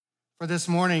For this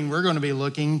morning, we're going to be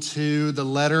looking to the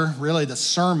letter, really the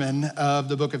sermon of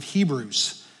the book of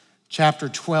Hebrews, chapter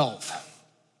 12.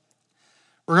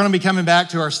 We're going to be coming back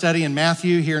to our study in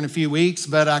Matthew here in a few weeks,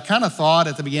 but I kind of thought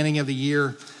at the beginning of the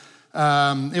year,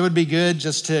 it would be good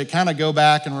just to kind of go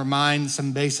back and remind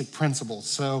some basic principles.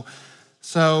 So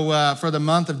for the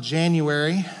month of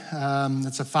January,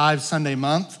 it's a 5-Sunday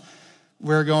month,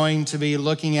 we're going to be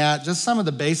looking at just some of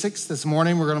the basics. This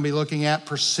morning, we're going to be looking at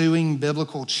pursuing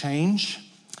biblical change.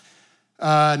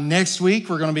 Next week,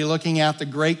 we're going to be looking at the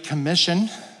Great Commission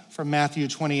from Matthew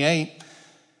 28.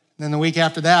 Then the week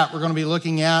after that, we're going to be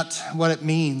looking at what it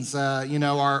means,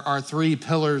 our 3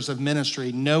 pillars of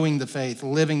ministry: knowing the faith,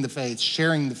 living the faith,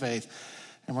 sharing the faith.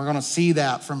 And we're going to see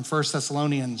that from 1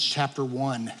 Thessalonians chapter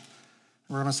 1.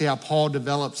 We're going to see how Paul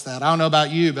develops that. I don't know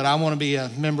about you, but I want to be a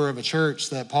member of a church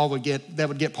that would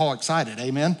get Paul excited.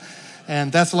 Amen.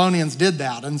 And Thessalonians did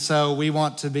that. And so we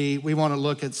want to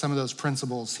look at some of those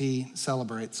principles he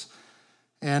celebrates.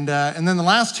 And then the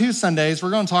last 2 Sundays,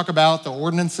 we're going to talk about the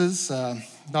ordinances.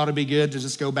 Thought it'd be good to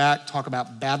just go back, talk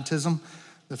about baptism.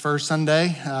 The first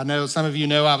Sunday, I know some of you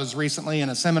know I was recently in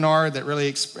a seminar that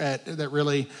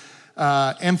really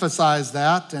emphasized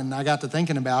that, and I got to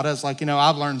thinking about it. It's like,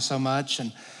 I've learned so much,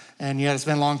 and yet it's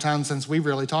been a long time since we've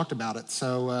really talked about it.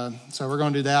 So we're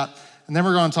going to do that. And then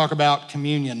we're going to talk about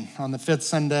communion on the 5th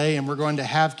Sunday, and we're going to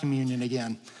have communion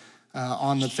again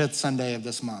on the 5th Sunday of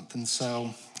this month. And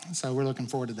so we're looking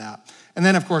forward to that. And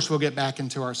then, of course, we'll get back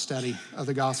into our study of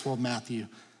the Gospel of Matthew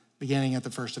beginning at the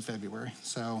 1st of February.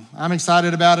 So I'm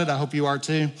excited about it. I hope you are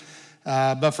too.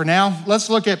 But for now, let's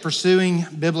look at pursuing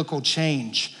biblical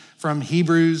change from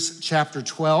Hebrews chapter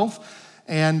 12.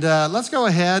 And let's go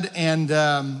ahead and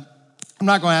I'm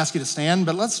not going to ask you to stand,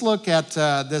 but let's look at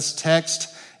this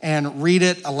text and read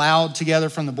it aloud together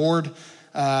from the board.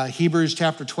 Hebrews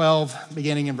chapter 12,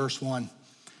 beginning in verse 1.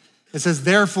 It says,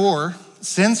 "Therefore,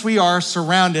 since we are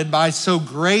surrounded by so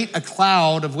great a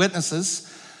cloud of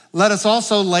witnesses, let us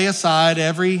also lay aside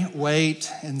every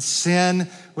weight and sin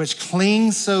which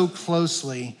clings so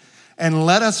closely, and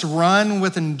let us run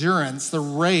with endurance the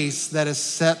race that is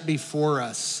set before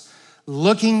us,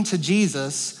 looking to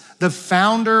Jesus, the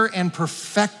founder and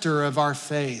perfecter of our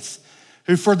faith,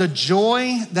 who for the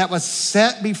joy that was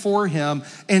set before him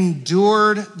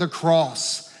endured the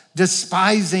cross,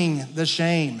 despising the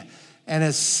shame, and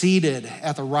is seated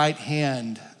at the right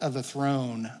hand of the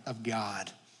throne of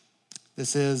God."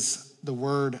 This is the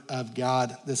word of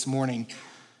God this morning.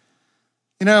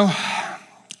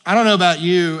 I don't know about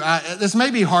you. This may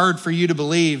be hard for you to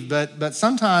believe, but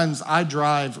sometimes I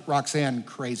drive Roxanne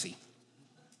crazy.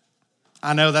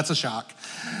 I know that's a shock,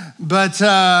 but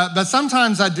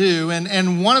sometimes I do.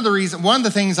 And one of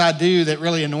the things I do that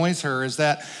really annoys her is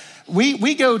that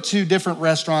we go to different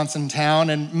restaurants in town,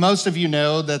 and most of you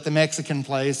know that the Mexican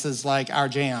place is like our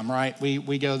jam, right?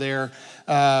 We go there.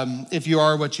 If you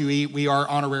are what you eat, we are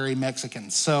honorary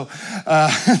Mexicans. So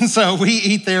we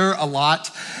eat there a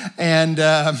lot.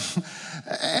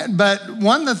 But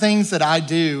one of the things that I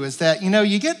do is that,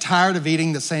 you get tired of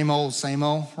eating the same old,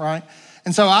 right?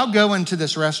 And so I'll go into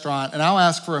this restaurant and I'll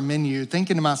ask for a menu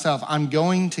thinking to myself, I'm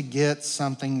going to get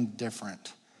something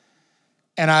different.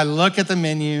 And I look at the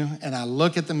menu, and I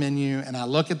look at the menu, and I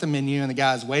look at the menu, and the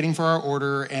guy's waiting for our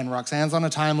order, and Roxanne's on a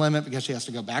time limit because she has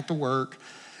to go back to work.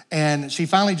 And she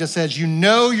finally just says,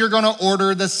 you're gonna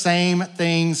order the same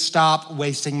thing. Stop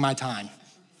wasting my time.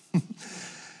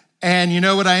 And you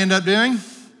know what I end up doing?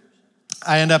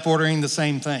 I end up ordering the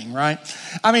same thing, right?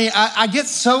 I mean, I get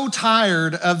so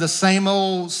tired of the same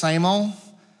old,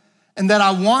 and that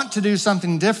I want to do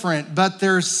something different, but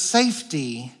there's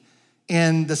safety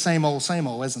in the same old,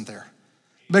 isn't there?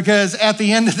 Because at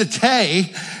the end of the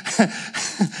day,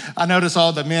 I notice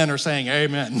all the men are saying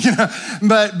amen.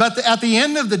 But at the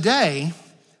end of the day,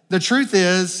 the truth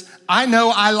is, I know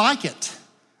I like it.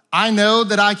 I know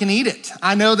that I can eat it.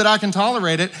 I know that I can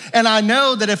tolerate it. And I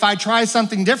know that if I try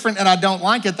something different and I don't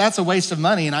like it, that's a waste of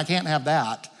money, and I can't have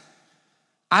that.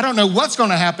 I don't know what's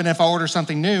gonna happen if I order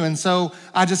something new, and so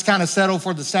I just kind of settle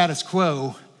for the status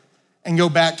quo and go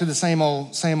back to the same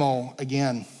old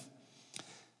again.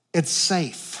 It's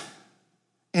safe.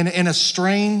 In a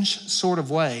strange sort of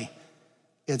way,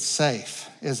 it's safe,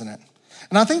 isn't it?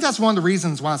 And I think that's one of the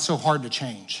reasons why it's so hard to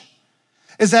change.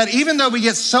 is that even though we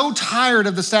get so tired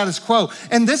of the status quo,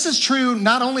 and this is true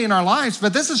not only in our lives,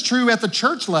 but this is true at the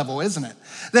church level, isn't it?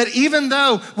 That even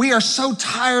though we are so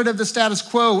tired of the status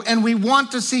quo and we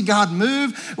want to see God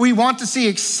move, we want to see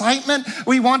excitement,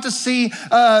 we want to see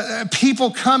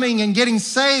people coming and getting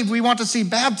saved, we want to see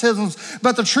baptisms,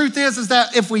 but the truth is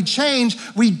that if we change,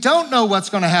 we don't know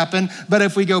what's going to happen, but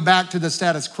if we go back to the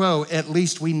status quo, at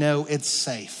least we know it's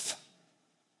safe.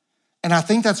 And I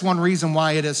think that's one reason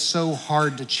why it is so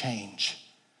hard to change.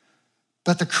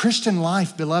 But the Christian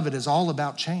life, beloved, is all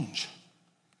about change.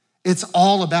 It's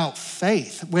all about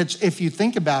faith, which, if you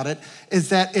think about it, is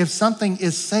that if something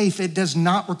is safe, it does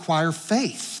not require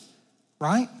faith,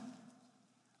 right?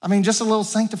 I mean, just a little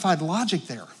sanctified logic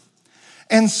there.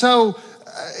 And so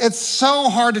it's so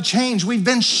hard to change. We've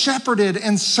been shepherded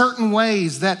in certain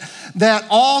ways that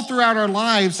all throughout our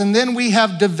lives, and then we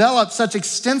have developed such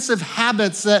extensive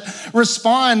habits that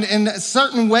respond in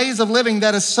certain ways of living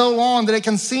that is so long that it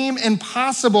can seem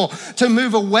impossible to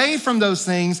move away from those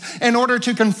things in order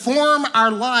to conform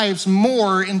our lives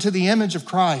more into the image of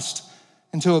Christ,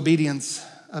 into obedience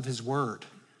of his word.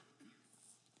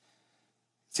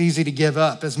 It's easy to give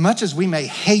up. As much as we may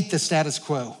hate the status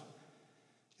quo,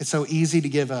 it's so easy to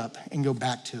give up and go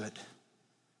back to it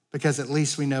because at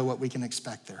least we know what we can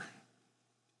expect there.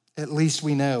 At least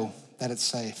we know that it's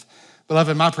safe.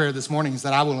 Beloved, my prayer this morning is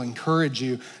that I will encourage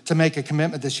you to make a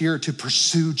commitment this year to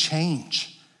pursue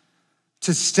change,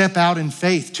 to step out in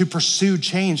faith, to pursue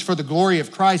change for the glory of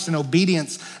Christ and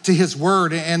obedience to his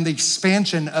word and the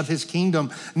expansion of his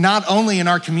kingdom, not only in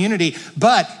our community,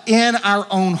 but in our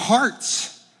own hearts.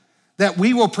 That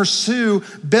we will pursue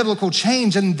biblical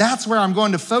change. And that's where I'm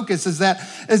going to focus is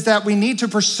that we need to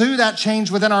pursue that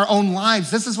change within our own lives.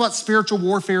 This is what spiritual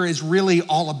warfare is really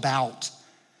all about.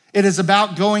 It is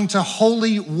about going to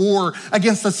holy war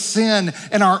against the sin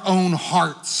in our own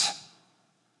hearts.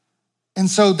 And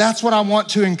so that's what I want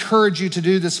to encourage you to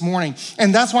do this morning.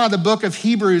 And that's why the book of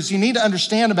Hebrews, you need to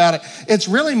understand about it. It's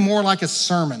really more like a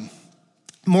sermon.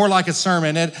 More like a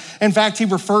sermon. In fact, he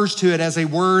refers to it as a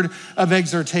word of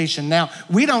exhortation. Now,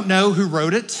 we don't know who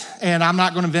wrote it, and I'm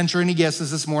not going to venture any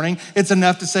guesses this morning. It's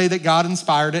enough to say that God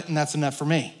inspired it, and that's enough for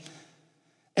me.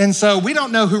 And so we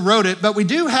don't know who wrote it, but we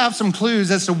do have some clues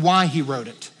as to why he wrote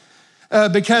it.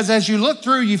 Because as you look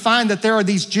through, you find that there are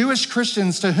these Jewish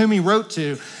Christians to whom he wrote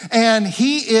to, and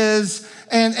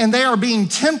and they are being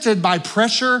tempted by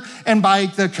pressure and by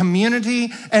the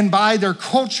community and by their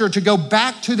culture to go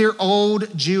back to their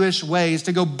old Jewish ways,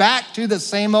 to go back to the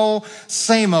same old,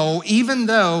 even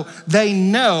though they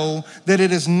know that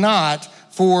it is not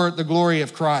for the glory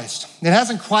of Christ. It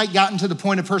hasn't quite gotten to the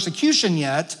point of persecution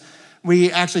yet.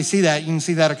 We actually see that. You can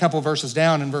see that a couple verses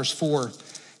down in verse 4.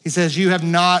 He says, you have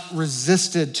not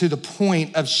resisted to the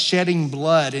point of shedding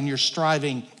blood in your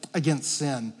striving against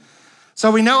sin. So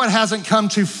we know it hasn't come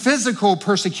to physical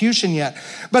persecution yet,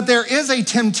 but there is a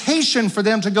temptation for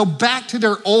them to go back to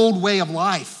their old way of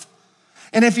life.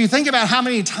 And if you think about how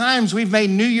many times we've made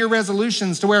New Year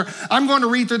resolutions to where I'm going to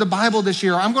read through the Bible this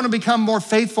year, I'm going to become more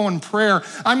faithful in prayer,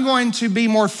 I'm going to be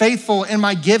more faithful in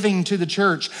my giving to the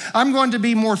church, I'm going to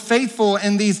be more faithful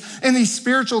in these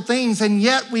spiritual things, and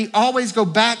yet we always go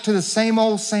back to the same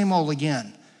old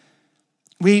again.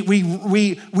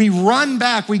 We run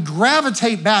back, we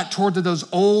gravitate back toward those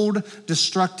old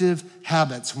destructive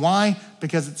habits. Why?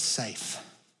 Because it's safe.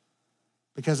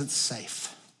 Because it's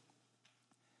safe.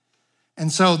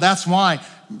 And so that's why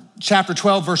chapter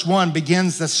 12, verse 1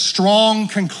 begins this strong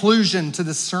conclusion to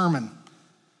this sermon.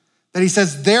 That he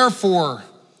says, therefore,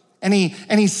 and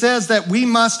he says that we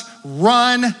must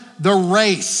run the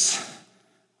race.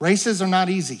 Races are not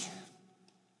easy.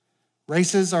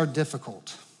 Races are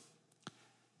difficult.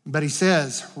 But he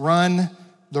says, run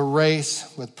the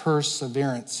race with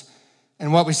perseverance.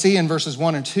 And what we see in verses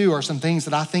 1 and 2 are some things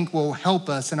that I think will help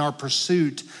us in our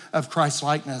pursuit of Christ's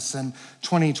likeness in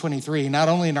 2023, not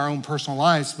only in our own personal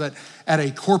lives, but at a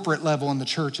corporate level in the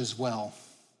church as well.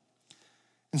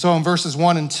 And so in verses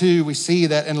 1 and 2, we see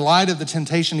that in light of the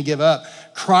temptation to give up,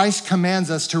 Christ commands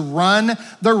us to run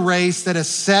the race that is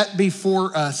set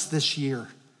before us this year.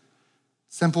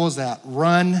 Simple as that.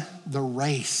 Run the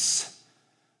race.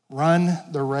 Run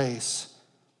the race.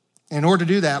 In order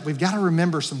to do that, we've got to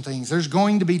remember some things. There's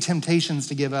going to be temptations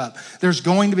to give up. There's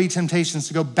going to be temptations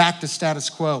to go back to status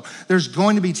quo. There's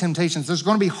going to be temptations. There's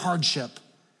going to be hardship.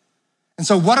 And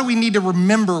so what do we need to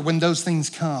remember when those things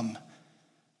come?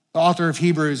 The author of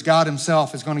Hebrews, God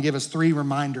himself, is going to give us 3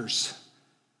 reminders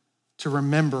to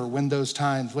remember when those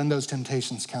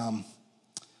temptations come.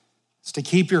 It's to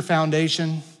keep your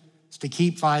foundation, it's to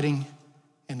keep fighting,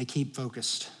 and to keep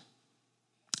focused.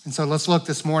 And so let's look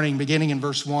this morning, beginning in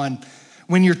verse 1.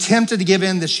 when you're tempted to give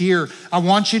in this year, I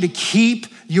want you to keep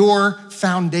your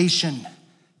foundation.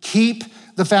 Keep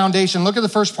the foundation. Look at the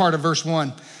first part of verse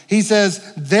 1. He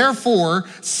says, therefore,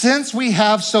 since we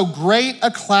have so great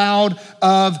a cloud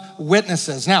of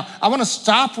witnesses. Now, I want to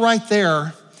stop right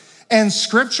there. And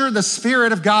Scripture, the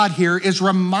Spirit of God here, is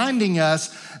reminding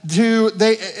us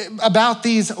about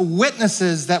these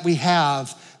witnesses that we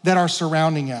have that are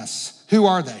surrounding us. Who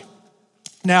are they?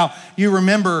 Now, you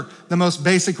remember the most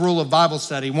basic rule of Bible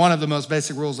study, one of the most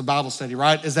basic rules of Bible study,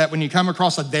 right? Is that when you come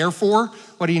across a therefore,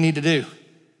 what do you need to do?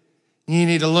 You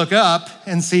need to look up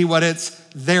and see what it's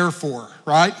there for,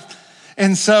 right?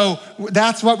 And so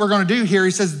that's what we're going to do here.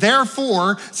 He says,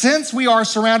 therefore, since we are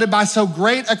surrounded by so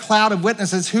great a cloud of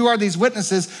witnesses, who are these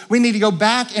witnesses? We need to go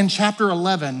back in chapter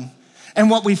 11. And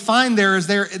what we find there is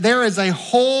there is a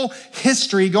whole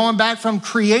history going back from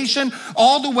creation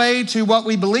all the way to what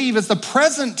we believe is the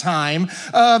present time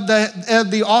of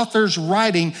the author's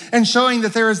writing, and showing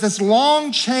that there is this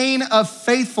long chain of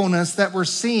faithfulness that we're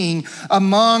seeing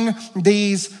among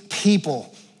these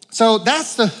people. So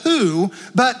that's the who,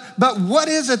 but what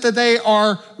is it that they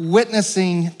are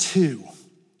witnessing to?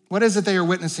 What is it they are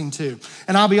witnessing to?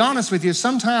 And I'll be honest with you,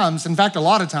 sometimes, in fact, a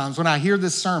lot of times when I hear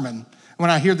this sermon, when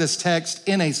I hear this text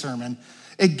in a sermon,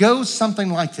 it goes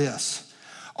something like this.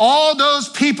 All those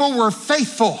people were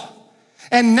faithful,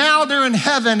 and now they're in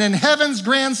heaven, in heaven's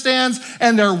grandstands,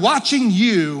 and they're watching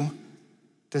you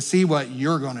to see what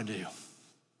you're gonna do,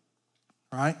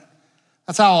 right?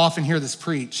 That's how I often hear this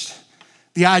preached.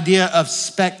 The idea of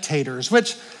spectators,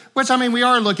 which I mean, we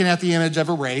are looking at the image of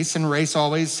a race, and race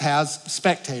always has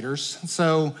spectators.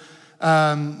 So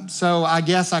I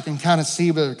guess I can kind of see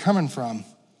where they're coming from.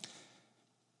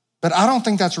 But I don't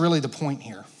think that's really the point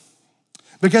here.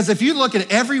 Because if you look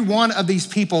at every one of these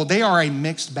people, they are a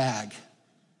mixed bag.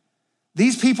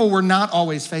 These people were not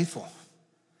always faithful.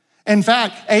 In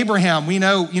fact, Abraham, we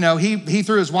know, he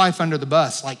threw his wife under the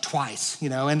bus like twice,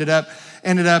 ended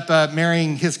up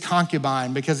marrying his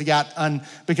concubine because he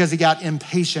got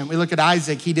impatient. We look at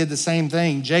Isaac, he did the same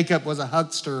thing. Jacob was a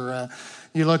huckster.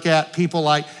 You look at people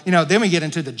like, then we get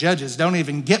into the Judges. Don't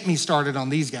even get me started on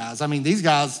these guys. I mean, these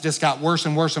guys just got worse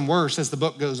and worse and worse as the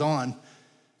book goes on.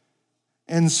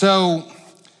 And so,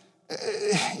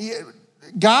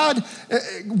 God,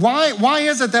 why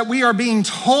is it that we are being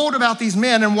told about these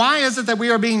men? And why is it that we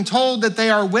are being told that they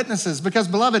are witnesses? Because,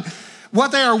 beloved,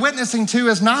 what they are witnessing to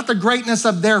is not the greatness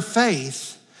of their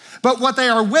faith, but what they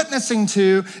are witnessing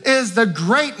to is the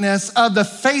greatness of the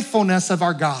faithfulness of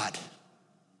our God.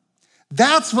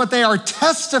 That's what they are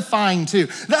testifying to.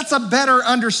 That's a better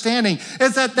understanding,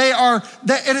 is that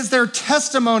it is their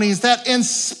testimonies that in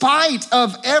spite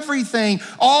of everything,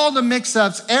 all the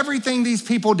mix-ups, everything these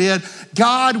people did,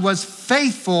 God was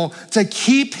faithful to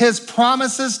keep his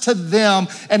promises to them.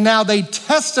 And now they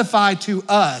testify to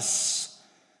us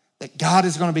that God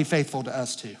is going to be faithful to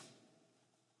us too.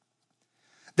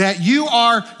 That you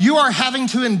are having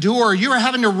to endure, you are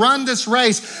having to run this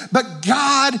race, but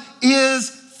God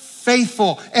is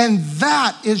faithful, and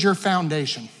that is your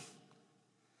foundation.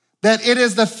 That it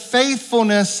is the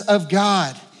faithfulness of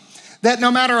God. That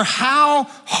no matter how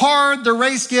hard the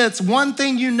race gets, one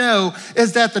thing you know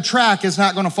is that the track is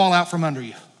not going to fall out from under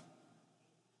you.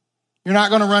 You're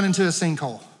not going to run into a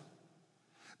sinkhole.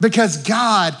 Because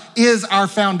God is our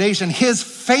foundation. His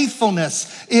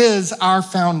faithfulness is our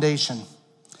foundation.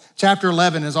 Chapter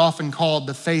 11 is often called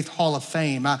the Faith Hall of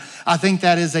Fame. I think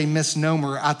that is a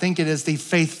misnomer. I think it is the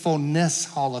Faithfulness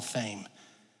Hall of Fame.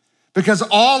 Because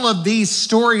all of these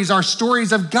stories are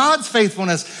stories of God's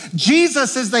faithfulness.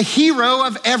 Jesus is the hero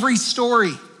of every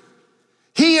story.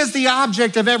 He is the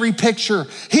object of every picture.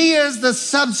 He is the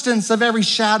substance of every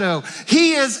shadow.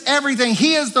 He is everything.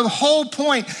 He is the whole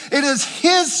point. It is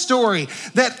his story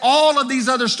that all of these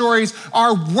other stories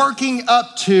are working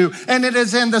up to. And it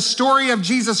is in the story of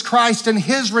Jesus Christ and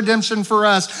his redemption for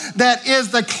us that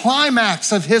is the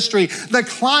climax of history, the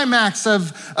climax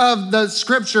of the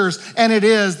scriptures, and it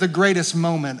is the greatest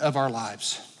moment of our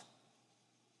lives.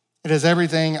 It is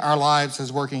everything our lives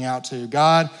is working out to.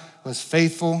 God was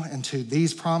faithful into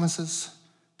these promises,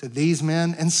 to these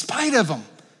men, in spite of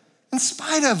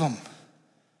them.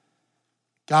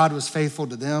 God was faithful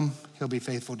to them. He'll be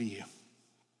faithful to you.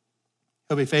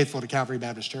 He'll be faithful to Calvary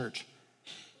Baptist Church.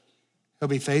 He'll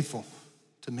be faithful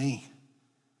to me.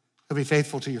 He'll be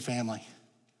faithful to your family.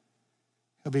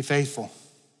 He'll be faithful.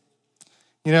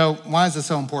 Why is this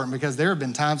so important? Because there have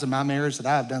been times in my marriage that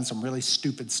I have done some really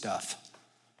stupid stuff.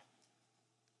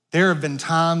 There have been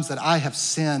times that I have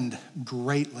sinned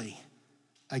greatly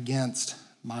against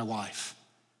my wife.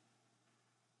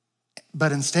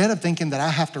 But instead of thinking that I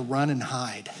have to run and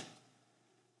hide,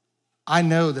 I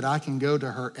know that I can go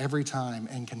to her every time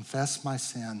and confess my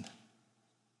sin,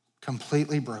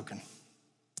 completely broken,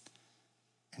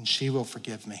 and she will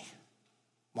forgive me.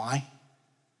 Why?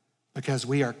 Because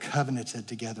we are covenanted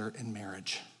together in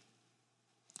marriage.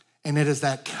 And it is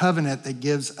that covenant that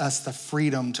gives us the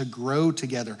freedom to grow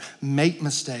together, make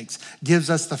mistakes, gives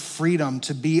us the freedom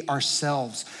to be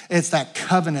ourselves. It's that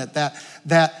covenant,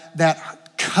 that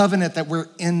covenant that we're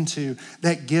into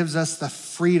that gives us the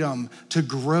freedom to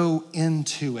grow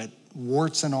into it,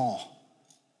 warts and all.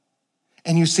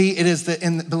 And you see,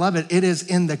 beloved, it is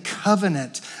in the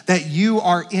covenant that you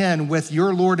are in with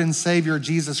your Lord and Savior,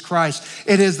 Jesus Christ.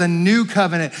 It is the new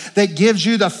covenant that gives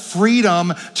you the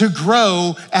freedom to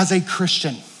grow as a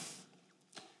Christian.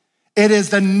 It is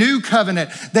the new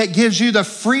covenant that gives you the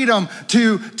freedom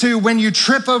to when you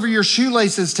trip over your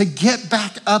shoelaces, to get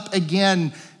back up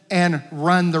again and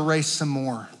run the race some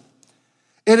more.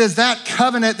 It is that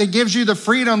covenant that gives you the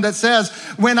freedom that says,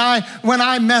 when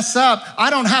I mess up, I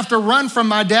don't have to run from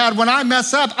my dad. When I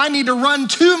mess up, I need to run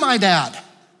to my dad.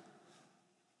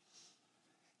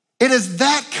 It is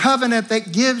that covenant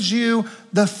that gives you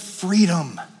the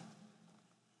freedom.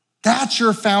 That's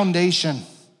your foundation.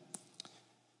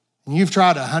 And you've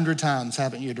tried 100 times,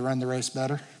 haven't you, to run the race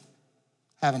better?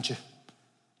 Haven't you?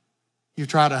 You've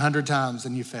tried 100 times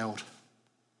and you failed.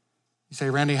 You say,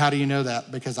 Randy, how do you know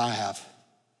that? Because I have.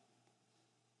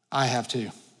 I have too.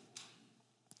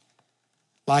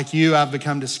 Like you, I've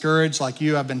become discouraged. Like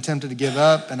you, I've been tempted to give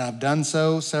up, and I've done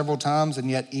so several times,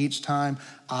 and yet each time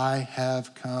I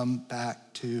have come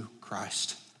back to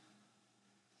Christ.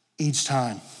 Each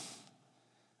time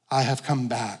I have come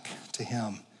back to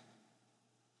him.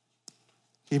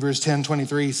 Hebrews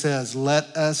 10:23 says,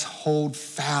 let us hold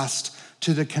fast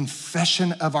to the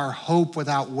confession of our hope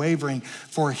without wavering,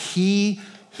 for he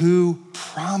who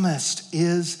promised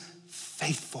is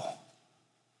faithful.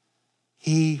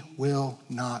 He will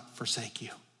not forsake you.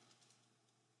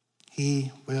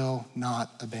 He will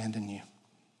not abandon you.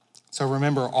 So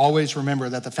remember, always remember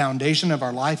that the foundation of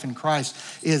our life in Christ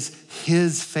is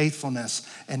his faithfulness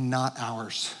and not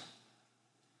ours.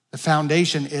 The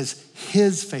foundation is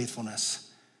his faithfulness.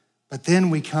 But then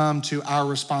we come to our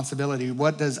responsibility.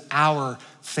 What does our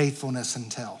faithfulness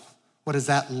entail? What does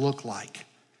that look like?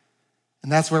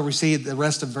 And that's where we see the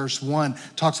rest of verse 1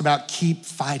 talks about keep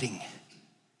fighting.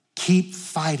 Keep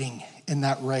fighting in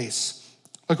that race.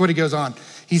 Look what he goes on.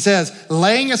 He says,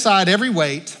 laying aside every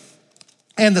weight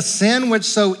and the sin which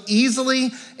so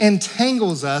easily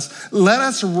entangles us, let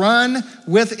us run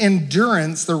with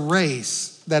endurance the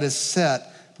race that is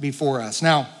set before us.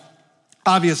 Now,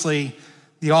 obviously,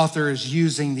 the author is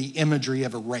using the imagery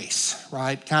of a race,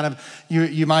 right? Kind of,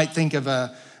 you might think of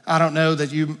I don't know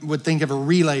that you would think of a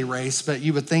relay race, but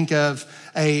you would think of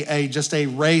just a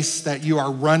race that you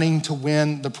are running to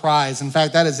win the prize. In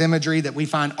fact, that is imagery that we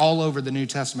find all over the New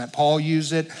Testament. Paul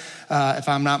used it. If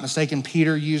I'm not mistaken,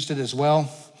 Peter used it as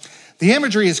well. The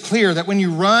imagery is clear that when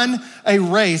you run a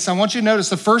race, I want you to notice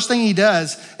the first thing he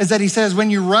does is that he says, when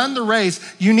you run the race,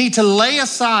 you need to lay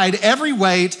aside every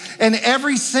weight and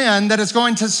every sin that is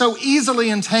going to so easily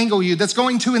entangle you, that's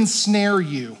going to ensnare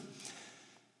you.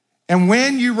 And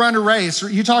when you run a race,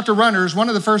 you talk to runners, one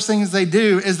of the first things they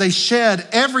do is they shed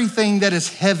everything that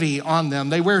is heavy on them.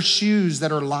 They wear shoes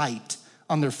that are light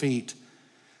on their feet.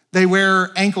 They wear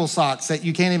ankle socks that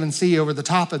you can't even see over the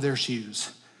top of their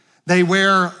shoes. They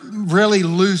wear really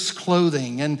loose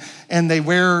clothing and they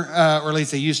wear, or at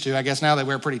least they used to, I guess now they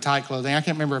wear pretty tight clothing. I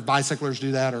can't remember if bicyclers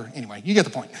do that or anyway, you get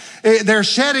the point. They're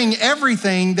shedding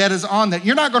everything that is on that.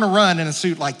 You're not gonna run in a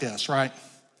suit like this, right?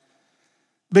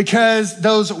 Because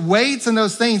those weights and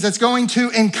those things, it's going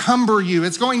to encumber you.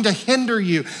 It's going to hinder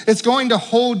you. It's going to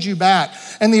hold you back.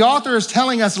 And the author is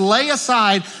telling us, lay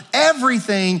aside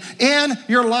everything in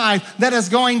your life that is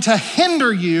going to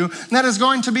hinder you, that is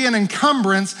going to be an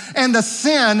encumbrance, and the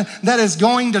sin that is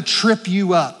going to trip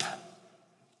you up.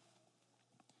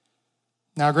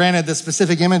 Now, granted, the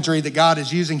specific imagery that God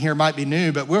is using here might be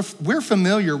new, but we're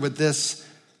familiar with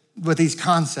these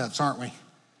concepts, aren't we?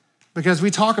 Because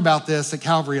we talk about this at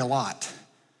Calvary a lot.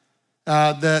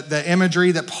 The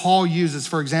imagery that Paul uses,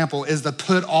 for example, is the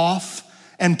put off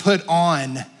and put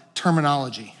on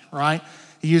terminology, right?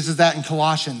 He uses that in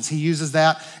Colossians. He uses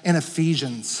that in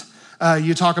Ephesians.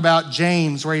 You talk about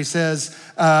James where he says,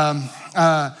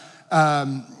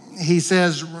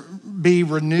 be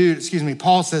renewed,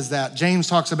 Paul says that. James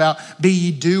talks about be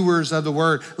ye doers of the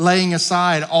word, laying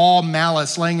aside all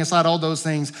malice, laying aside all those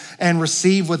things, and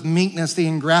receive with meekness the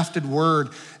engrafted word,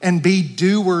 and be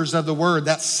doers of the word.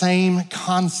 That same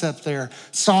concept there.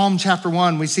 Psalm chapter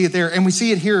 1, we see it there, and we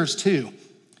see it here too.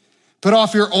 Put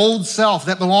off your old self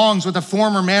that belongs with the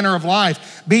former manner of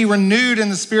life. Be renewed in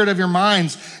the spirit of your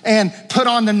minds and put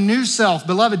on the new self.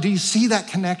 Beloved, do you see that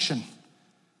connection?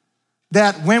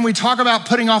 That when we talk about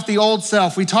putting off the old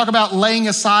self, we talk about laying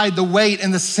aside the weight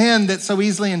and the sin that so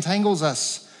easily entangles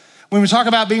us. When we talk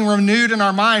about being renewed in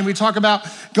our mind, we talk about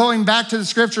going back to the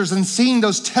scriptures and seeing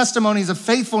those testimonies of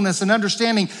faithfulness and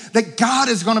understanding that God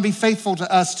is going to be faithful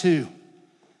to us too.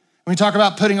 When we talk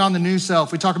about putting on the new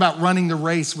self, we talk about running the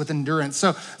race with endurance.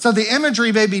 So the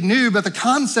imagery may be new, but the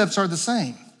concepts are the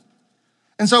same.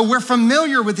 And so we're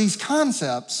familiar with these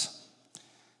concepts.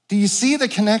 Do you see the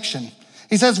connection?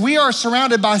 He says, we are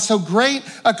surrounded by so great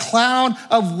a cloud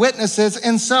of witnesses.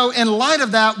 And so in light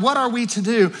of that, what are we to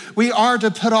do? We are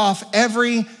to put off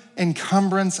every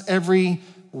encumbrance, every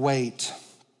weight.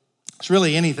 It's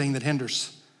really anything that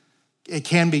hinders. It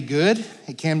can be good,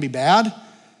 it can be bad.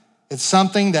 It's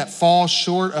something that falls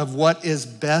short of what is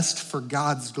best for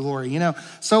God's glory. You know,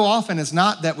 so often it's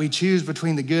not that we choose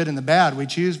between the good and the bad, we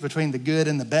choose between the good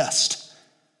and the best.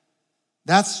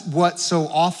 That's what so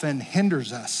often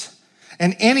hinders us.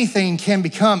 And anything can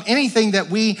become, anything that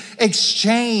we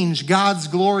exchange God's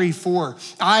glory for.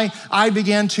 I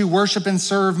began to worship and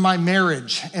serve my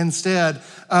marriage instead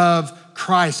of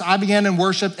Christ. I began to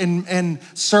worship and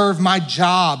serve my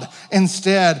job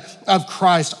instead of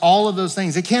Christ. All of those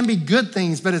things. It can be good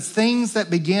things, but it's things that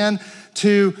we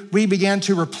began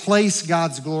to replace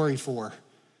God's glory for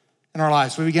in our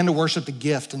lives. We began to worship the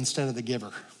gift instead of the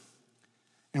giver,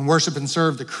 and worship and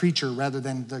serve the creature rather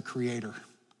than the creator.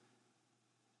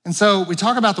 And so we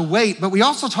talk about the weight, but we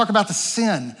also talk about the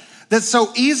sin that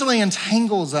so easily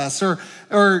entangles us, or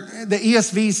the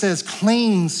ESV says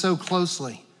clings so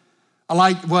closely. I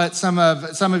like what some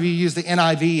of you use the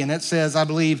NIV, and it says, I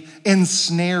believe,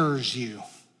 ensnares you.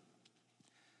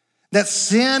 That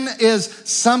sin is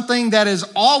something that is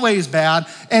always bad,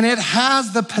 and it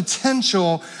has the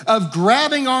potential of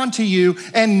grabbing onto you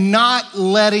and not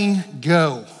letting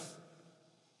go.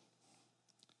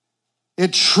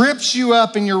 It trips you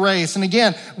up in your race. And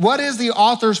again, what is the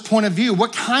author's point of view?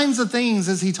 What kinds of things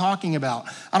is he talking about?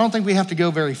 I don't think we have to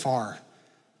go very far.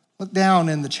 Look down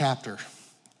in the chapter.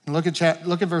 And look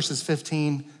at verses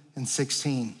 15 and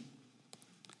 16.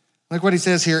 Look what he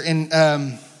says here in, let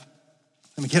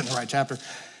me get in the right chapter.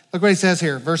 Look what he says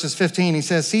here, verses 15. He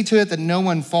says, see to it that no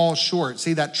one falls short.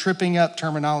 See that tripping up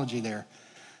terminology there.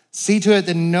 See to it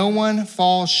that no one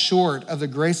falls short of the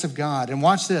grace of God. And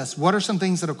watch this. What are some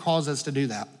things that will cause us to do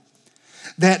that?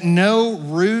 That no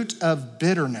root of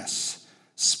bitterness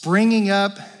springing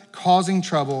up, causing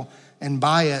trouble, and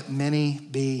by it many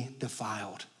be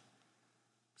defiled.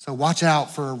 So watch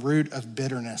out for a root of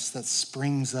bitterness that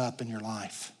springs up in your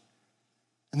life.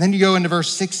 And then you go into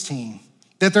verse 16,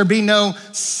 that there be no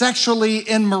sexually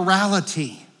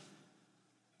immorality,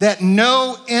 that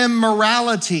no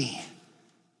immorality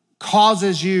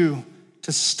causes you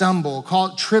to stumble,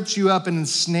 trips you up and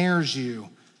ensnares you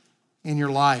in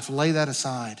your life. Lay that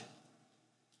aside.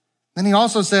 Then he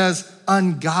also says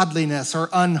ungodliness or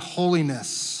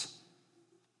unholiness.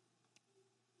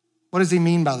 What does he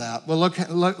mean by that? Well, look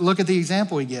at the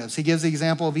example he gives. He gives the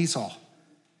example of Esau.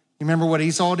 You remember what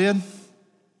Esau did?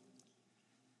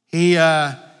 He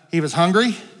was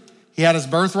hungry. He had his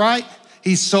birthright.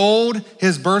 He sold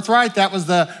his birthright. That was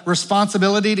the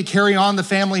responsibility to carry on the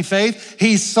family faith.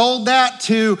 He sold that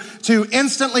to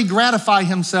instantly gratify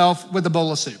himself with a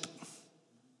bowl of soup.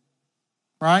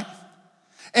 Right?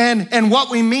 And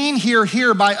what we mean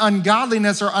here by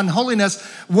ungodliness or unholiness,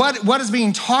 what is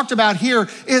being talked about here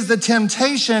is the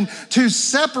temptation to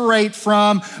separate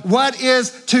from what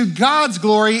is to God's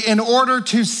glory in order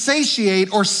to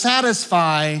satiate or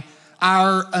satisfy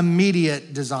our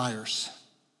immediate desires.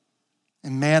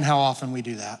 And man, how often we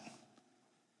do that.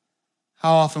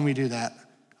 How often we do that.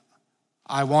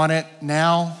 I want it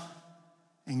now,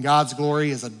 and God's glory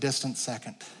is a distant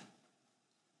second.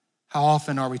 How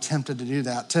often are we tempted to do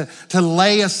that? To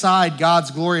lay aside God's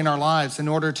glory in our lives in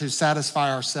order to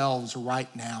satisfy ourselves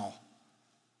right now.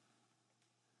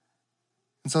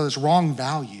 And so there's wrong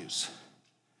values.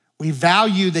 We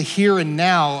value the here and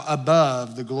now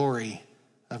above the glory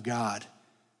of God.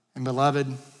 And beloved,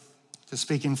 just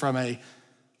speaking from a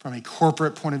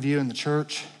corporate point of view in the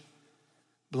church,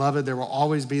 beloved, there will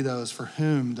always be those for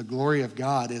whom the glory of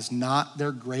God is not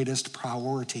their greatest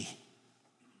priority.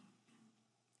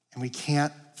 And we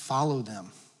can't follow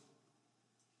them.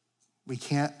 We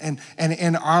can't, and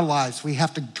in our lives, we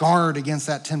have to guard against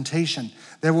that temptation.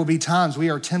 There will be times we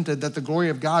are tempted that the glory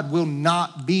of God will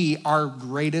not be our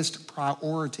greatest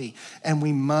priority, and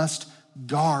we must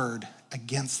guard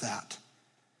against that.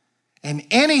 And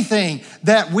anything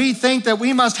that we think that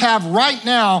we must have right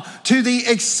now to the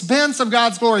expense of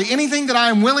God's glory, anything that I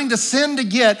am willing to sin to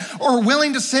get or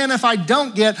willing to sin if I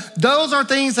don't get, those are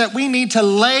things that we need to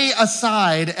lay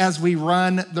aside as we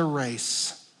run the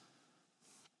race.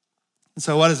 And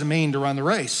so what does it mean to run the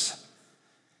race?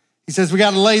 He says we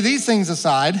got to lay these things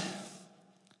aside,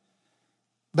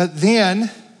 but then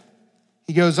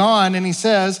he goes on and he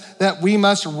says that we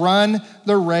must run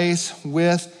the race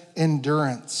with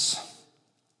endurance.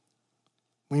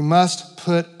 We must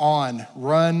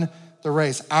run the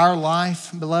race. Our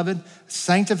life, beloved,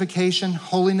 sanctification,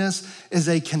 holiness is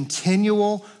a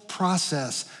continual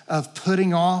process of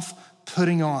putting off,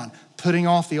 putting on, putting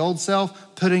off the old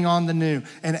self, putting on the new.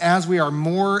 And as we are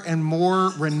more and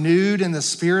more renewed in the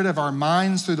spirit of our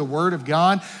minds through the word of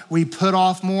God, we put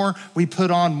off more, we put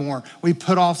on more. We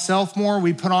put off self more,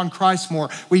 we put on Christ more.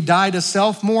 We die to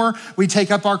self more, we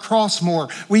take up our cross more.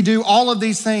 We do all of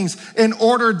these things in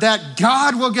order that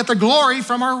God will get the glory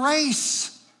from our race.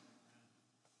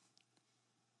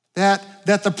 That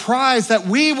the prize, that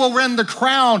we will win the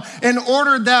crown in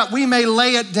order that we may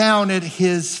lay it down at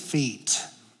his feet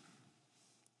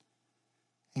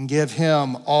and give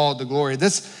him all the glory.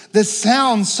 This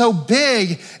sounds so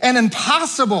big and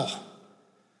impossible.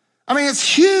 I mean, it's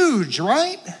huge,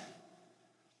 right?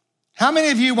 How many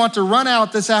of you want to run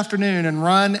out this afternoon and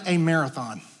run a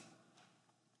marathon?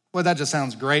 Well, that just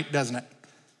sounds great, doesn't it?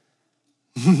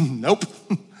 Nope,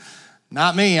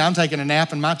 not me. I'm taking a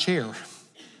nap in my chair,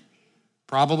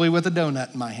 probably with a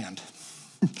donut in my hand.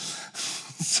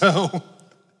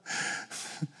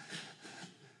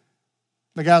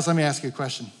 But guys, let me ask you a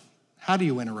question. How do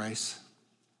you win a race?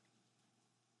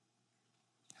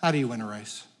 How do you win a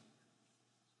race?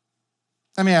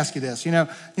 Let me ask you this. You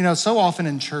know, so often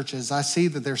in churches, I see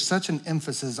that there's such an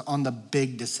emphasis on the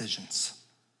big decisions.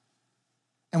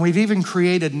 And we've even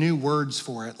created new words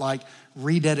for it, like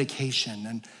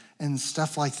rededication and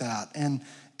stuff like that.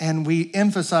 And we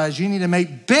emphasize you need to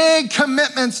make big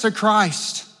commitments to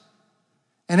Christ.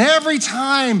 And every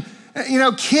time,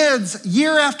 kids,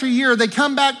 year after year, they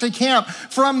come back to camp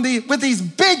with these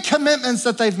big commitments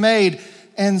that they've made.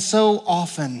 And so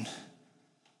often,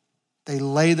 they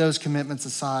lay those commitments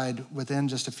aside within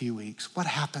just a few weeks. What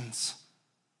happens?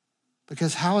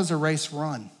 Because how is a race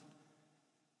run?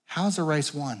 How is a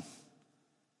race won?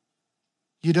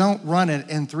 You don't run it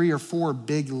in 3 or 4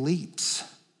 big leaps.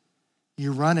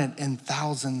 You run it in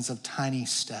thousands of tiny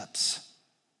steps.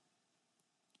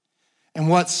 And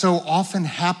what so often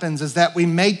happens is that we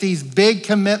make these big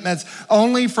commitments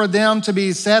only for them to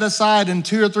be set aside in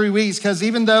 2 or 3 weeks, because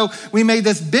even though we made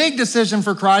this big decision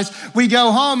for Christ, we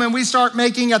go home and we start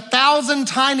making 1,000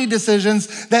 tiny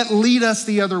decisions that lead us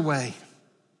the other way.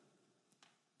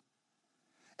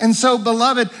 And so,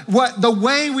 beloved, the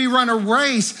way we run a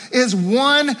race is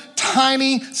one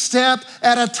tiny step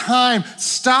at a time.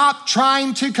 Stop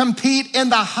trying to compete in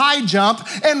the high jump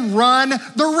and run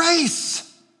the race.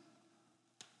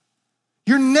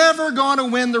 You're never going to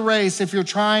win the race if you're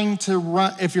trying to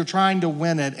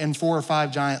win it in 4 or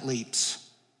 5 giant leaps.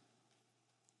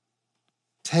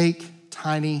 Take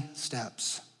tiny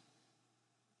steps.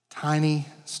 Tiny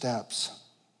steps.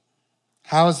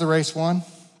 How is the race won?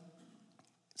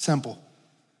 Simple.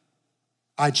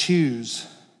 I choose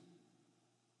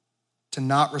to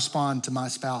not respond to my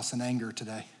spouse in anger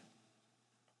today,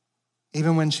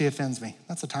 even when she offends me.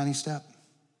 That's a tiny step.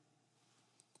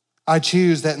 I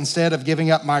choose that instead of giving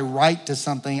up my right to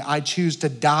something, I choose to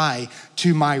die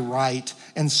to my right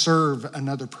and serve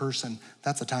another person.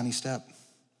 That's a tiny step.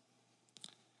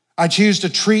 I choose to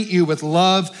treat you with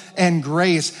love and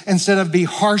grace instead of be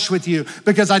harsh with you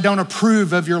because I don't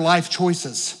approve of your life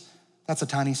choices. That's a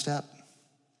tiny step.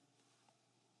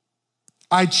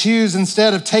 I choose,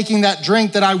 instead of taking that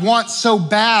drink that I want so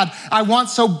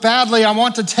badly, I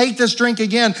want to take this drink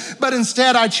again, but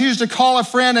instead I choose to call a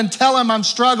friend and tell him I'm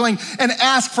struggling and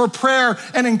ask for prayer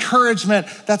and encouragement.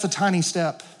 That's a tiny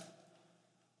step.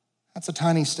 That's a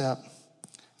tiny step.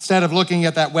 Instead of looking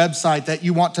at that website that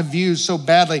you want to view so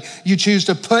badly, you choose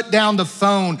to put down the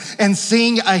phone and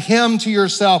sing a hymn to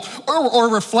yourself or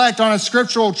reflect on a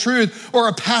scriptural truth or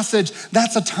a passage.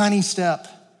 That's a tiny step.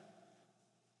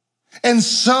 And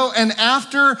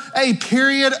after a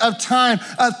period of time,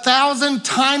 1,000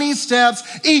 tiny steps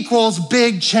equals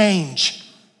big change.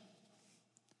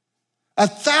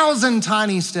 1,000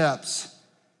 tiny steps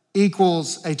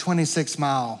equals a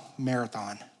 26-mile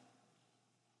marathon.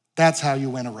 That's how you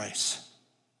win a race.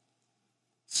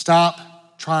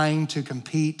 Stop trying to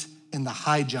compete in the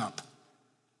high jump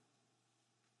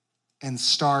and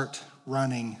start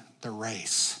running the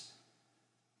race.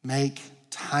 Make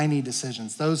tiny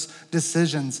decisions. Those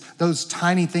decisions, those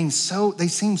tiny things, they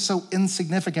seem so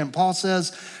insignificant. Paul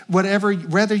says,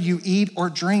 whether you eat or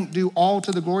drink, do all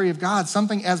to the glory of God.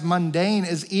 Something as mundane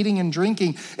as eating and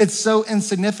drinking, it's so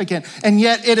insignificant. And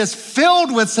yet it is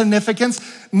filled with significance,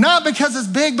 not because it's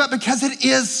big, but because it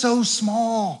is so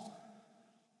small.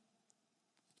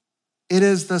 It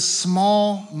is the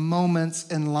small moments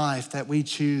in life that we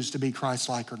choose to be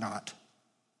Christ-like or not.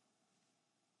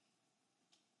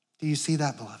 Do you see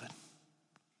that, beloved?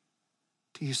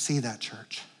 Do you see that,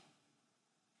 church?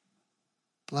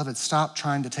 Beloved, stop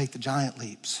trying to take the giant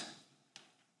leaps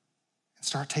and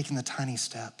start taking the tiny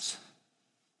steps.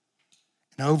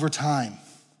 And over time,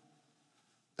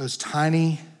 those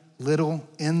tiny, little,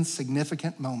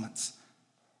 insignificant moments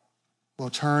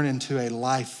will turn into a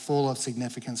life full of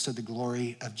significance to the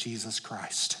glory of Jesus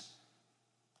Christ.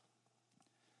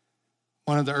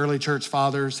 One of the early church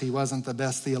fathers, he wasn't the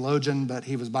best theologian, but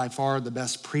he was by far the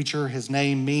best preacher. His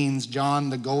name means John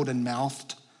the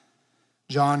Golden-Mouthed,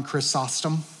 John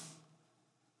Chrysostom.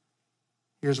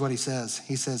 Here's what he says.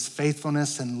 He says,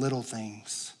 faithfulness in little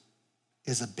things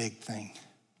is a big thing.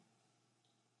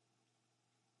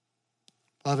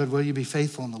 Beloved, will you be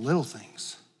faithful in the little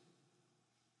things?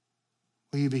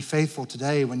 Will you be faithful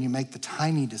today when you make the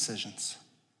tiny decisions?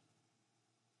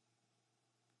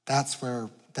 That's where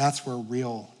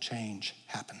real change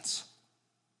happens.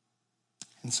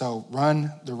 And so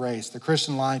run the race. The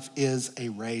Christian life is a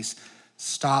race.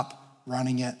 Stop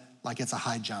running it like it's a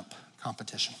high jump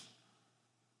competition.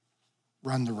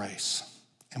 Run the race.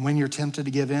 And when you're tempted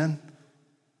to give in,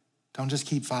 don't just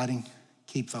keep fighting,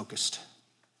 keep focused.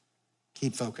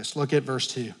 Keep focused. Look at verse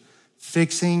 2.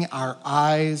 Fixing our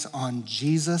eyes on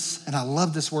Jesus, and I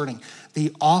love this wording,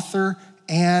 the author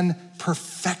and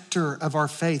perfecter of our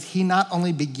faith. He not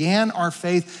only began our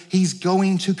faith, he's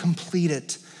going to complete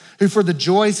it. Who for the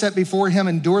joy set before him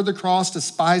endured the cross,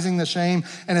 despising the shame,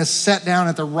 and is set down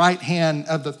at the right hand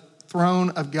of the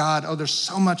throne of God. Oh, there's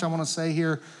so much I want to say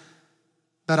here,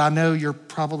 but I know you're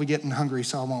probably getting hungry,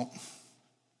 so I won't.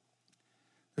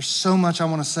 There's so much I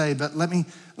want to say, but let me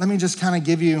just kind of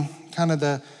give you kind of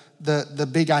the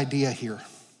big idea here.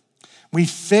 We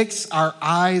fix our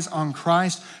eyes on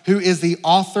Christ, who is the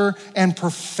author and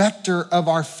perfecter of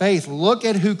our faith. Look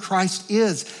at who Christ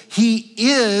is. He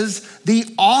is the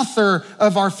author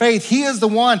of our faith. He is the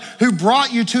one who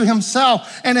brought you to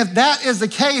himself. And if that is the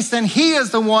case, then he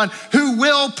is the one who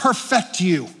will perfect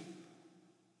you.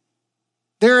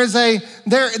 There is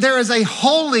a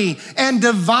holy and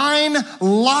divine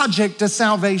logic to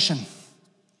salvation.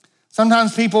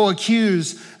 Sometimes people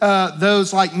accuse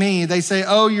those like me. They say,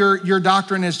 oh, your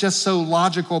doctrine is just so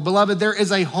logical. Beloved, there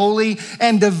is a holy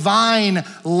and divine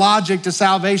logic to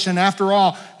salvation. After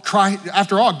all,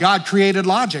 God created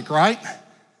logic, right?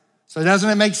 So doesn't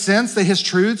it make sense that his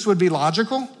truths would be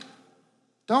logical?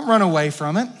 Don't run away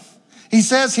from it. He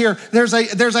says here, there's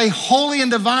a holy and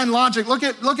divine logic. Look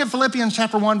at Philippians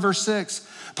chapter 1, verse 6.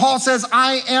 Paul says,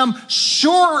 I am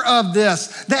sure of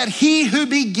this, that he who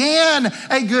began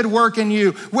a good work in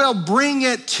you will bring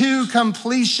it to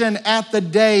completion at the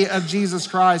day of Jesus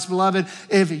Christ. Beloved,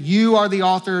 if you are the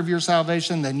author of your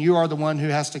salvation, then you are the one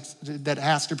that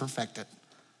has to perfect it.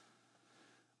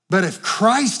 But if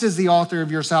Christ is the author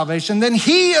of your salvation, then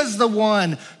he is the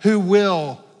one who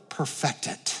will perfect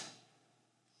it.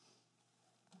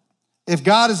 If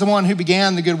God is the one who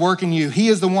began the good work in you, he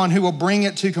is the one who will bring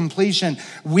it to completion.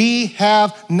 He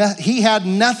had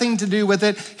nothing to do with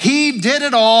it. He did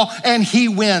it all, and he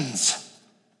wins.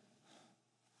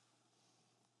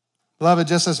 Beloved,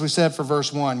 just as we said for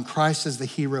verse 1, Christ is the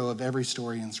hero of every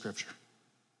story in Scripture.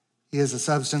 He is the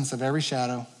substance of every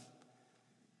shadow.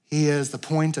 He is the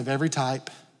point of every type.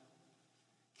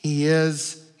 He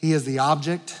is the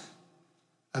object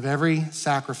of every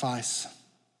sacrifice.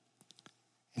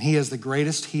 And he is the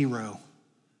greatest hero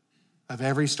of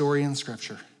every story in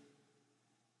Scripture.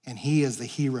 And he is the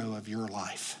hero of your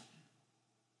life.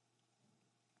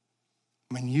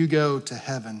 When you go to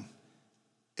heaven,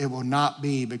 it will not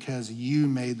be because you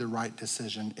made the right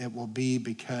decision. It will be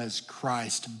because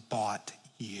Christ bought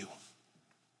you.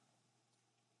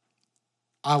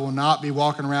 I will not be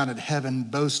walking around at heaven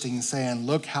boasting and saying,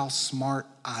 look how smart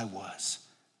I was,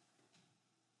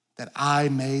 that I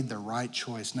made the right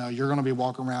choice. No, you're going to be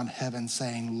walking around heaven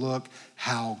saying, look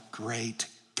how great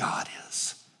God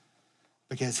is.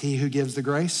 Because he who gives the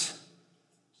grace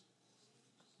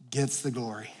gets the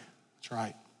glory. That's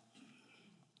right.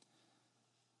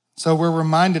 So we're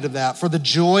reminded of that. For the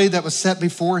joy that was set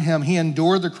before him, he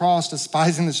endured the cross,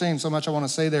 despising the shame. So much I want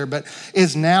to say there, but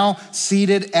is now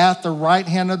seated at the right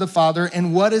hand of the Father.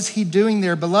 And what is he doing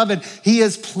there, beloved? He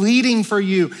is pleading for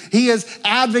you. He is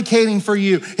advocating for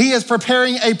you. He is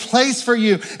preparing a place for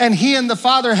you. And he and the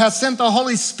Father has sent the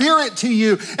Holy Spirit to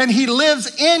you, and he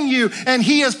lives in you, and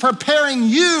he is preparing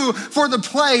you for the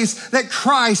place that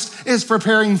Christ is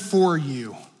preparing for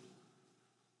you.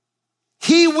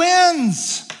 He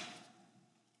wins.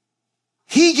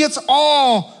 He gets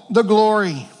all the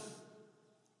glory. And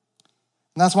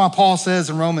that's why Paul says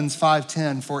in Romans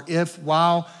 5:10, for if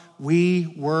while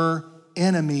we were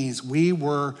enemies, we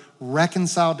were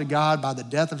reconciled to God by the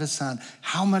death of his Son,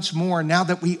 how much more now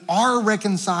that we are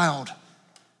reconciled,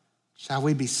 shall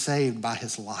we be saved by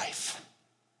his life?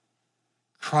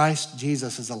 Christ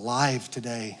Jesus is alive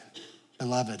today,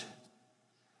 beloved.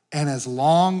 And as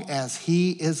long as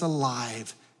he is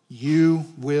alive, you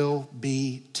will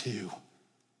be too,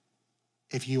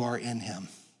 if you are in him.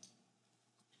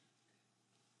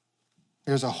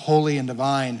 There's a holy and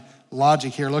divine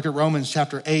logic here. Look at Romans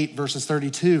chapter 8, verses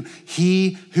 32.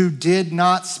 He who did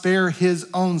not spare his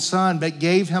own Son, but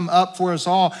gave him up for us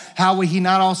all, how will he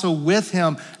not also with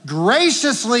him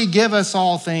graciously give us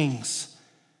all things?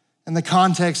 In the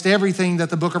context, everything that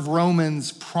the book of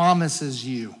Romans promises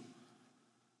you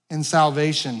in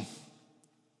salvation.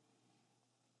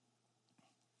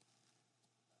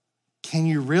 Can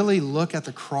you really look at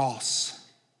the cross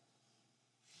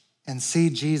and see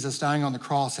Jesus dying on the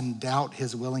cross and doubt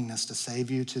his willingness to save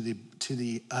you to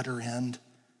the utter end?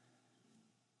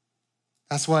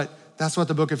 That's what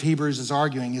the book of Hebrews is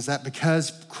arguing, is that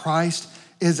because Christ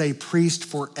is a priest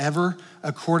forever,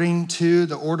 according to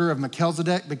the order of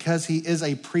Melchizedek, because he is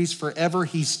a priest forever,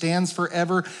 he stands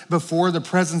forever before the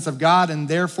presence of God, and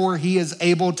therefore he is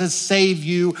able to save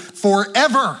you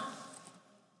forever.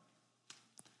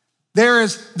 There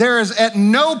is at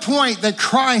no point that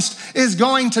Christ is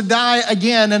going to die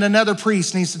again and another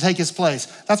priest needs to take his place.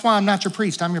 That's why I'm not your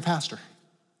priest, I'm your pastor.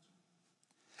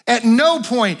 At no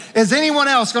point is anyone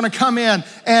else going to come in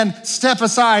and step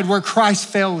aside where Christ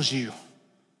fails you.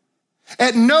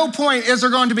 At no point is there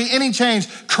going to be any change.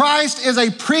 Christ is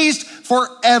a priest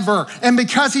forever. And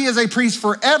because he is a priest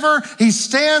forever, he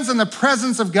stands in the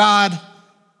presence of God.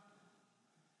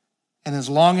 And as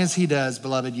long as he does,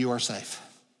 beloved, you are safe.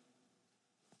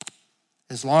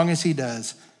 As long as he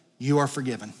does, you are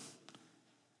forgiven.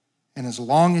 And as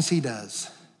long as he does,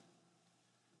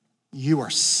 you are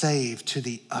saved to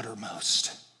the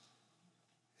uttermost,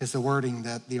 is the wording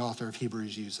that the author of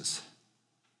Hebrews uses.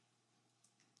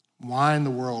 Why in the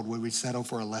world would we settle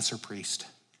for a lesser priest?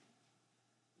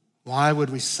 Why would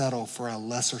we settle for a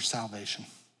lesser salvation?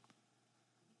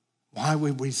 Why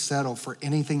would we settle for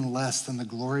anything less than the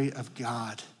glory of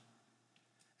God?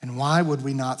 And why would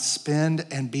we not spend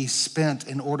and be spent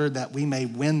in order that we may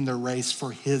win the race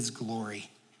for his glory?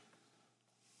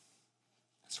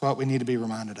 That's what we need to be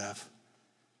reminded of.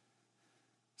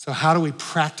 So how do we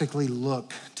practically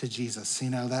look to Jesus? You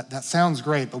know, that sounds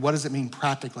great, but what does it mean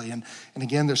practically? And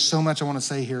again, there's so much I want to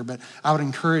say here, but I would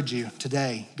encourage you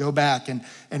today, go back and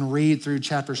read through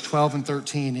chapters 12 and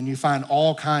 13, and you find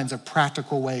all kinds of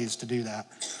practical ways to do that.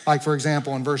 Like, for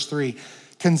example, in verse 3,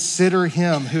 consider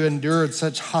him who endured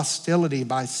such hostility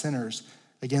by sinners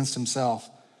against himself.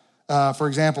 For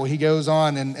example, he goes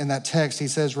on in that text, he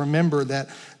says, remember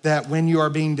that when you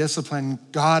are being disciplined,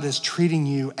 God is treating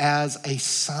you as a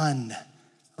son,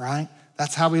 right?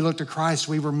 That's how we look to Christ.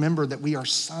 We remember that we are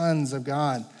sons of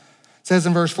God. It says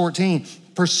in verse 14,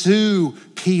 pursue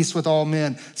peace with all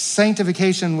men,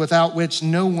 sanctification without which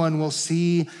no one will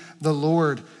see the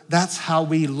Lord. That's how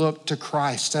we look to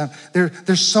Christ.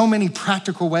 There's so many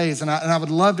practical ways, and I would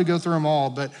love to go through them all,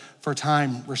 but for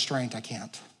time restraint, I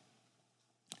can't.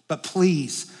 But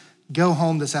please go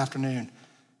home this afternoon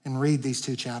and read these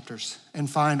 2 chapters and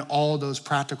find all those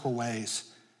practical ways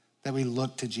that we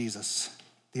look to Jesus,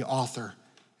 the author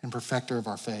and perfecter of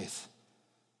our faith.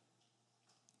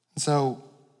 And so,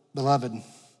 beloved,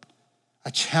 I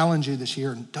challenge you this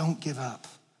year, don't give up.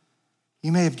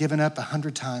 You may have given up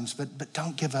 100 times, but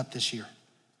don't give up this year.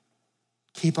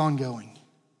 Keep on going.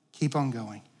 Keep on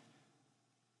going.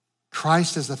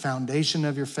 Christ is the foundation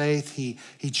of your faith. He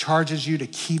charges you to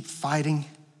keep fighting,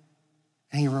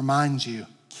 and he reminds you,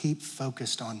 keep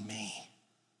focused on me.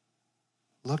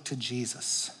 Look to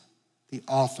Jesus, the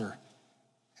author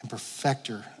and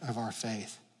perfecter of our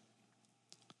faith.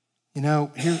 You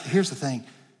know, here's the thing.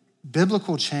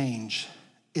 Biblical change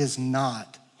is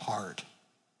not hard.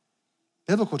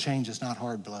 Biblical change is not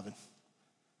hard, beloved.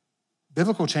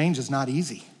 Biblical change is not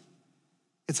easy.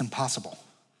 It's impossible.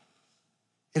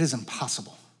 It is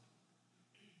impossible.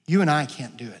 You and I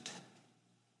can't do it.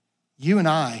 You and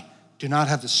I do not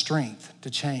have the strength to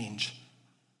change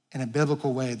in a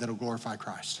biblical way that'll glorify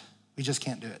Christ. We just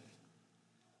can't do it.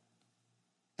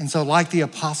 And so like the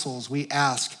apostles, we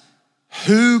ask,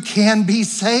 who can be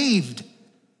saved?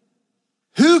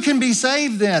 Who can be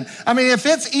saved then? I mean, if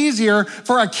it's easier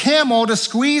for a camel to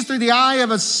squeeze through the eye of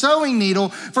a sewing needle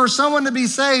for someone to be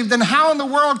saved, then how in the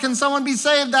world can someone be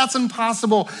saved? That's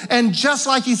impossible. And just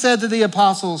like he said to the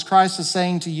apostles, Christ is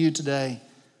saying to you today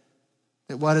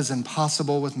that what is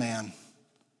impossible with man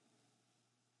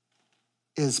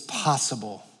is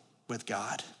possible with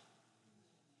God.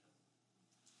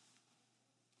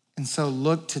 And so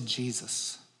look to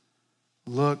Jesus.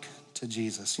 Look to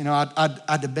Jesus. You know,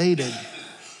 I debated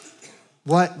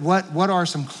what are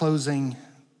some closing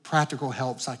practical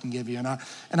helps I can give you, and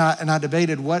I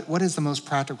debated what is the most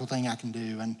practical thing I can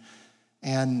do,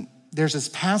 and there's this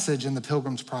passage in the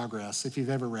Pilgrim's Progress, if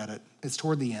you've ever read it. It's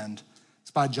toward the end.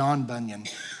 It's by John Bunyan,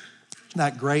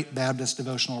 that great Baptist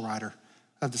devotional writer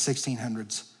of the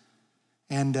 1600s,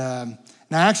 and I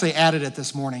actually added it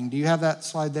this morning. Do you have that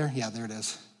slide there? Yeah, there it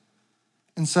is.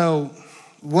 And so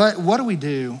what do we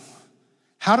do?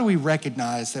 How do we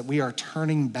recognize that we are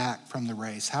turning back from the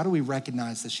race? How do we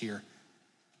recognize this year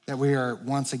that we are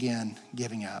once again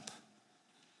giving up?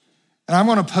 And I'm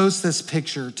gonna post this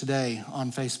picture today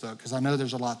on Facebook because I know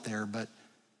there's a lot there, but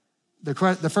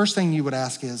the first thing you would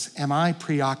ask is, am I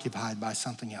preoccupied by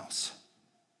something else?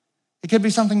 It could be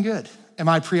something good. Am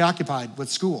I preoccupied with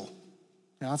school?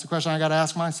 You know, that's a question I gotta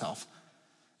ask myself.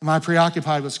 Am I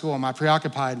preoccupied with school? Am I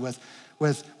preoccupied with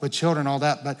children, all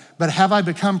that, but have I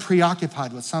become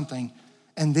preoccupied with something?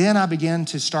 And then I begin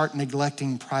to start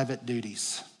neglecting private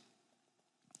duties.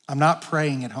 I'm not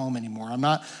praying at home anymore. I'm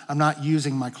not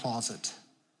using my closet.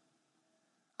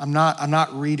 I'm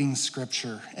not reading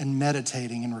scripture and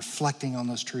meditating and reflecting on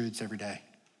those truths every day.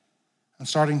 I'm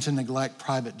starting to neglect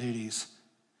private duties.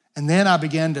 And then I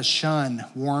begin to shun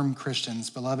warm Christians.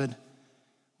 Beloved,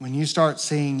 when you start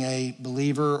seeing a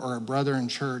believer or a brother in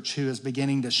church who is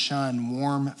beginning to shun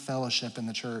warm fellowship in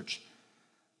the church,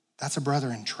 that's a brother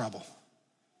in trouble.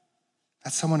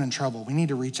 That's someone in trouble. We need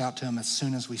to reach out to him as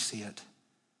soon as we see it.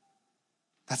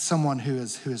 That's someone who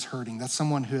is hurting. That's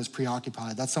someone who is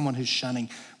preoccupied. That's someone who's shunning.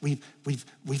 We've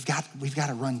got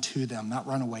to run to them, not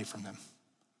run away from them.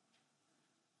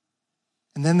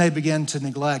 And then they begin to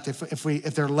neglect.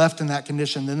 If they're left in that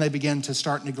condition, then they begin to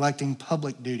start neglecting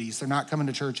public duties. They're not coming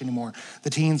to church anymore. The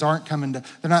teens aren't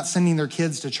they're not sending their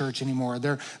kids to church anymore.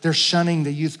 They're shunning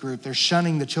the youth group. They're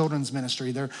shunning the children's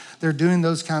ministry. They're doing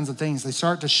those kinds of things. They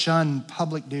start to shun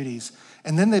public duties.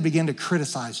 And then they begin to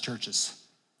criticize churches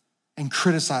and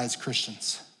criticize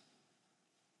Christians.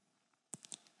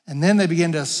 And then they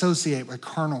begin to associate with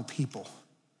carnal people.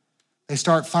 They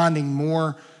start finding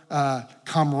more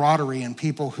camaraderie in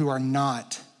people who are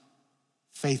not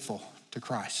faithful to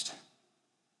Christ.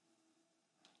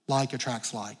 Like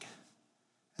attracts like.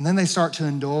 And then they start to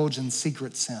indulge in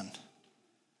secret sin.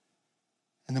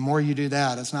 And the more you do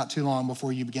that, it's not too long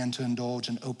before you begin to indulge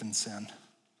in open sin.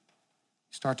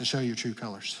 You start to show your true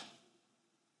colors.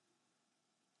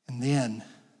 And then,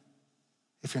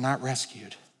 if you're not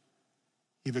rescued,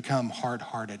 you become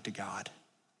hard-hearted to God.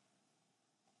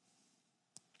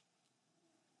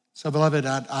 So, beloved,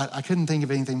 I couldn't think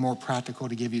of anything more practical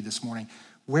to give you this morning.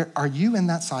 Where are you in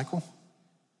that cycle?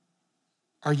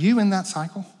 Are you in that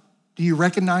cycle? Do you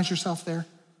recognize yourself there?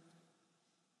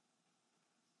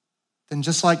 Then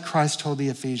just like Christ told the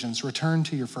Ephesians, return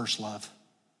to your first love.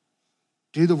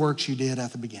 Do the works you did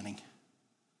at the beginning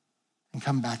and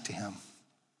come back to him.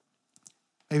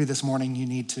 Maybe this morning you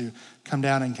need to come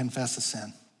down and confess a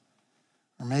sin.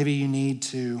 Or maybe you need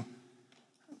to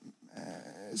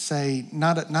say,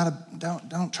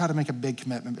 don't try to make a big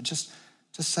commitment, but just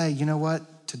say, you know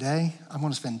what, today I'm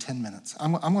going to spend 10 minutes.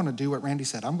 I'm going to do what Randy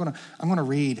said. I'm going to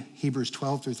read Hebrews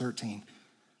 12 through 13.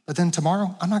 But then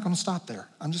tomorrow, I'm not going to stop there.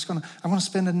 I'm going to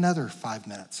spend another 5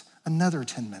 minutes, another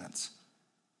 10 minutes.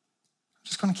 I'm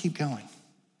just going to keep going.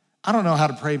 I don't know how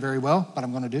to pray very well, but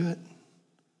I'm going to do it.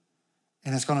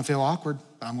 And it's going to feel awkward,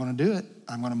 but I'm going to do it.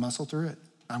 I'm going to muscle through it.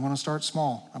 I'm going to start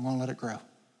small. I'm going to let it grow.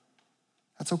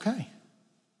 That's okay.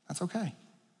 That's okay.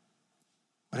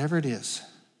 Whatever it is.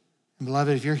 And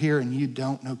beloved, if you're here and you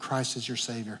don't know Christ as your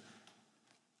Savior,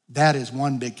 that is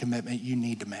one big commitment you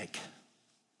need to make.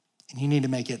 And you need to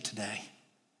make it today.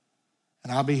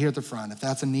 And I'll be here at the front. If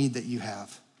that's a need that you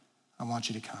have, I want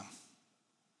you to come.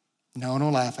 No one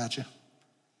will laugh at you.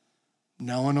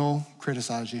 No one will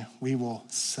criticize you. We will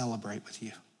celebrate with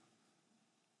you.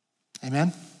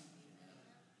 Amen?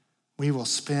 We will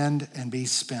spend and be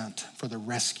spent for the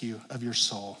rescue of your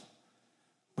soul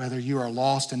whether you are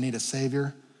lost and need a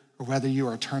Savior, or whether you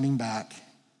are turning back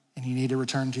and you need to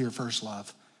return to your first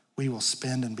love, we will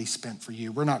spend and be spent for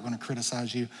you. We're not going to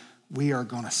criticize you. We are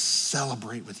going to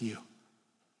celebrate with you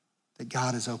that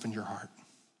God has opened your heart.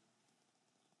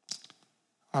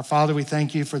 Our Father, we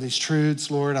thank you for these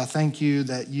truths, Lord. I thank you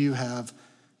that you have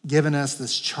given us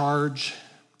this charge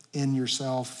in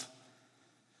yourself.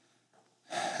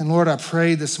 And Lord, I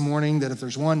pray this morning that if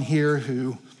there's one here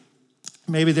who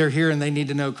maybe they're here and they need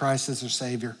to know Christ as their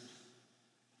Savior,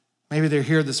 maybe they're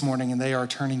here this morning and they are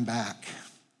turning back.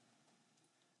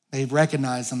 They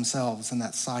recognize themselves in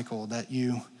that cycle that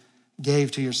you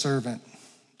gave to your servant,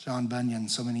 John Bunyan,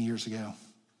 so many years ago.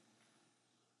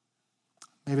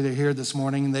 Maybe they're here this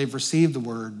morning and they've received the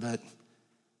word, but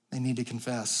they need to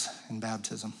confess in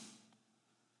baptism.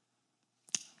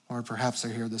 Or perhaps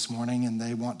they're here this morning and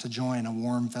they want to join a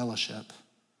warm fellowship.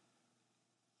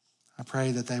 I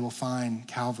pray that they will find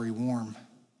Calvary warm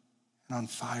and on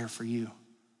fire for you.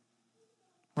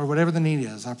 Or whatever the need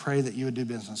is, I pray that you would do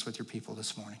business with your people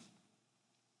this morning.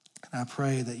 And I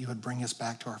pray that you would bring us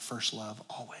back to our first love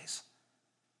always.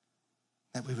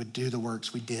 That we would do the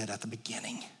works we did at the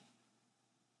beginning.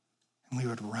 And we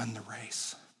would run the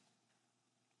race.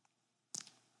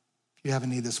 If you have a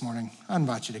need this morning, I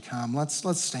invite you to come. Let's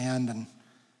stand and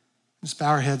just bow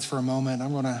our heads for a moment.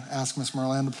 I'm going to ask Miss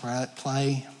Merlin to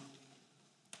play.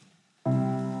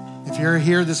 If you're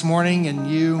here this morning and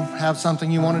you have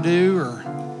something you want to do or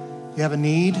you have a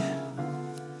need,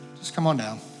 just come on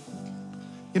down.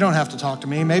 You don't have to talk to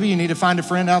me. Maybe you need to find a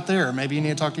friend out there. Maybe you need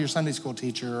to talk to your Sunday school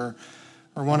teacher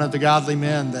or one of the godly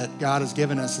men that God has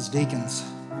given us as deacons.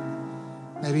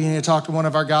 Maybe you need to talk to one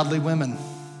of our godly women.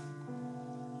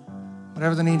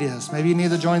 Whatever the need is. Maybe you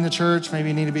need to join the church. Maybe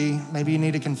you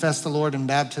need to confess the Lord in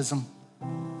baptism.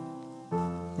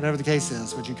 Whatever the case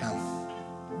is, would you come?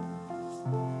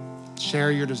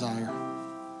 Share your desire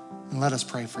and let us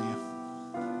pray for you.